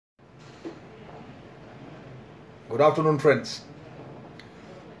Good afternoon, friends.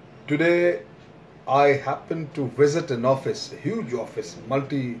 Today I happened to visit an office, a huge office,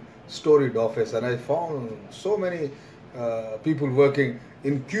 multi-storied office, and I found so many people working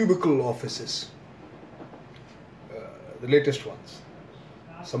in cubicle offices, the latest ones.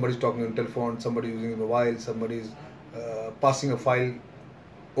 Somebody's talking on telephone, somebody using a mobile, somebody's passing a file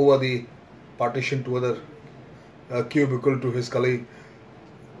over the partition to other cubicle to his colleague.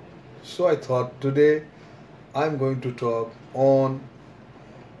 So I thought today I'm going to talk on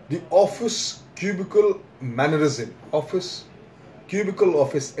the office cubicle mannerism, cubicle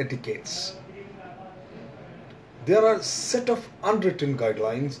office etiquettes. There are a set of unwritten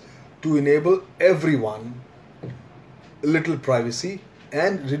guidelines to enable everyone a little privacy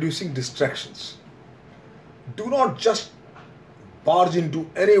and reducing distractions. Do not just barge into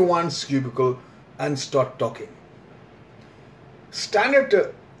anyone's cubicle and start talking. Stand at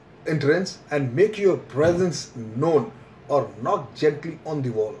the entrance and make your presence known or knock gently on the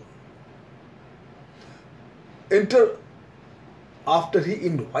wall. Enter after he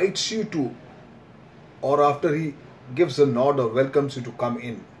invites you to, or after he gives a nod or welcomes you to come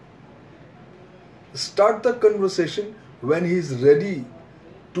in. Start the conversation when he is ready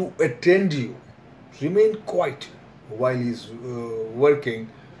to attend you. Remain quiet while he is working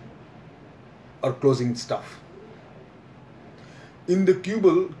or closing stuff. In the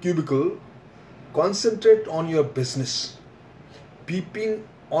cubicle, concentrate on your business. Peeping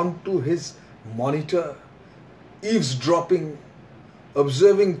onto his monitor, eavesdropping,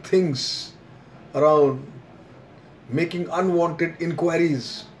 observing things around, making unwanted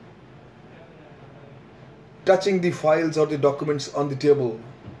inquiries, touching the files or the documents on the table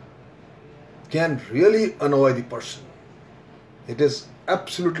can really annoy the person. It is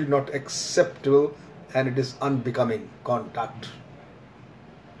absolutely not acceptable and it is unbecoming conduct.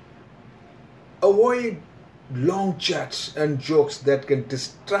 Avoid long chats and jokes that can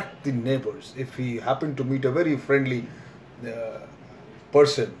distract the neighbors. If we happen to meet a very friendly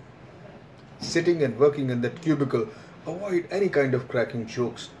person sitting and working in that cubicle, avoid any kind of cracking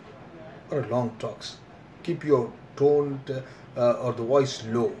jokes or long talks. Keep your tone or the voice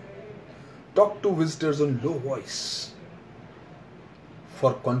low. Talk to visitors on low voice.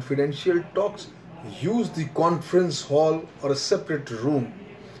 For confidential talks, use the conference hall or a separate room,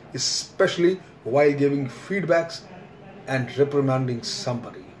 especially while giving feedbacks and reprimanding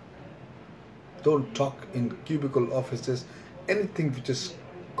somebody. Don't talk in cubicle offices anything which is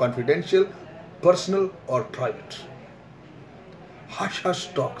confidential, personal or private.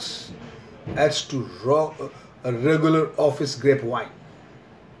 Hush-hush talks adds to a regular office grapevine.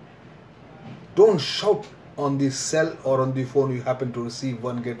 Don't shout on the cell or on the phone you happen to receive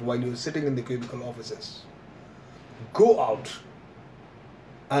one get while you're sitting in the cubicle offices. Go out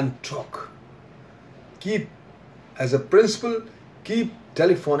and talk. As a principle, keep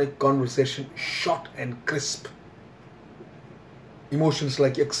telephonic conversation short and crisp. Emotions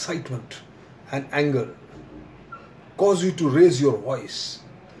like excitement and anger cause you to raise your voice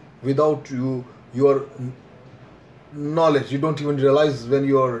without your knowledge. You don't even realize when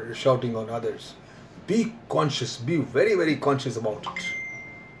you are shouting on others. Be conscious, be very, very conscious about it.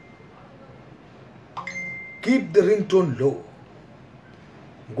 Keep the ringtone low.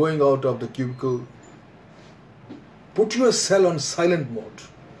 Going out of the cubicle, put your cell on silent mode.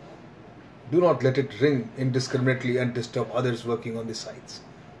 Do not let it ring indiscriminately and disturb others working on the sites.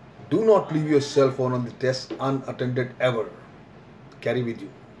 Do not leave your cell phone on the desk unattended ever. Carry with you.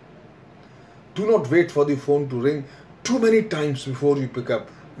 Do not wait for the phone to ring too many times before you pick up.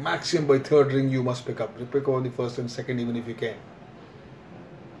 Maximum by third ring you must pick up. Pick up on the first and second even if you can.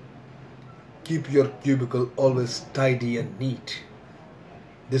 Keep your cubicle always tidy and neat.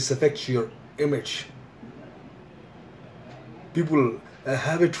 This affects your image. People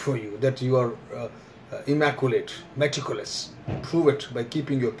have it for you that you are immaculate, meticulous. Prove it by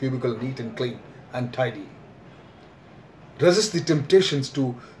keeping your cubicle neat and clean and tidy. Resist the temptations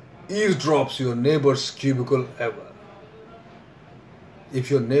to eavesdrop your neighbor's cubicle ever. If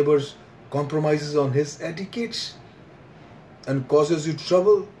your neighbor compromises on his etiquettes and causes you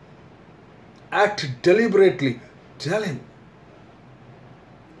trouble, act deliberately. Tell him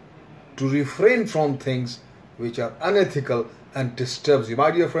to refrain from things which are unethical and disturbs you. My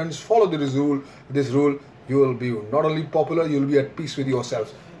dear friends, follow this rule. You will be not only popular, you will be at peace with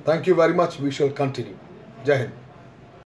yourselves. Thank you very much. We shall continue. Jai Hind.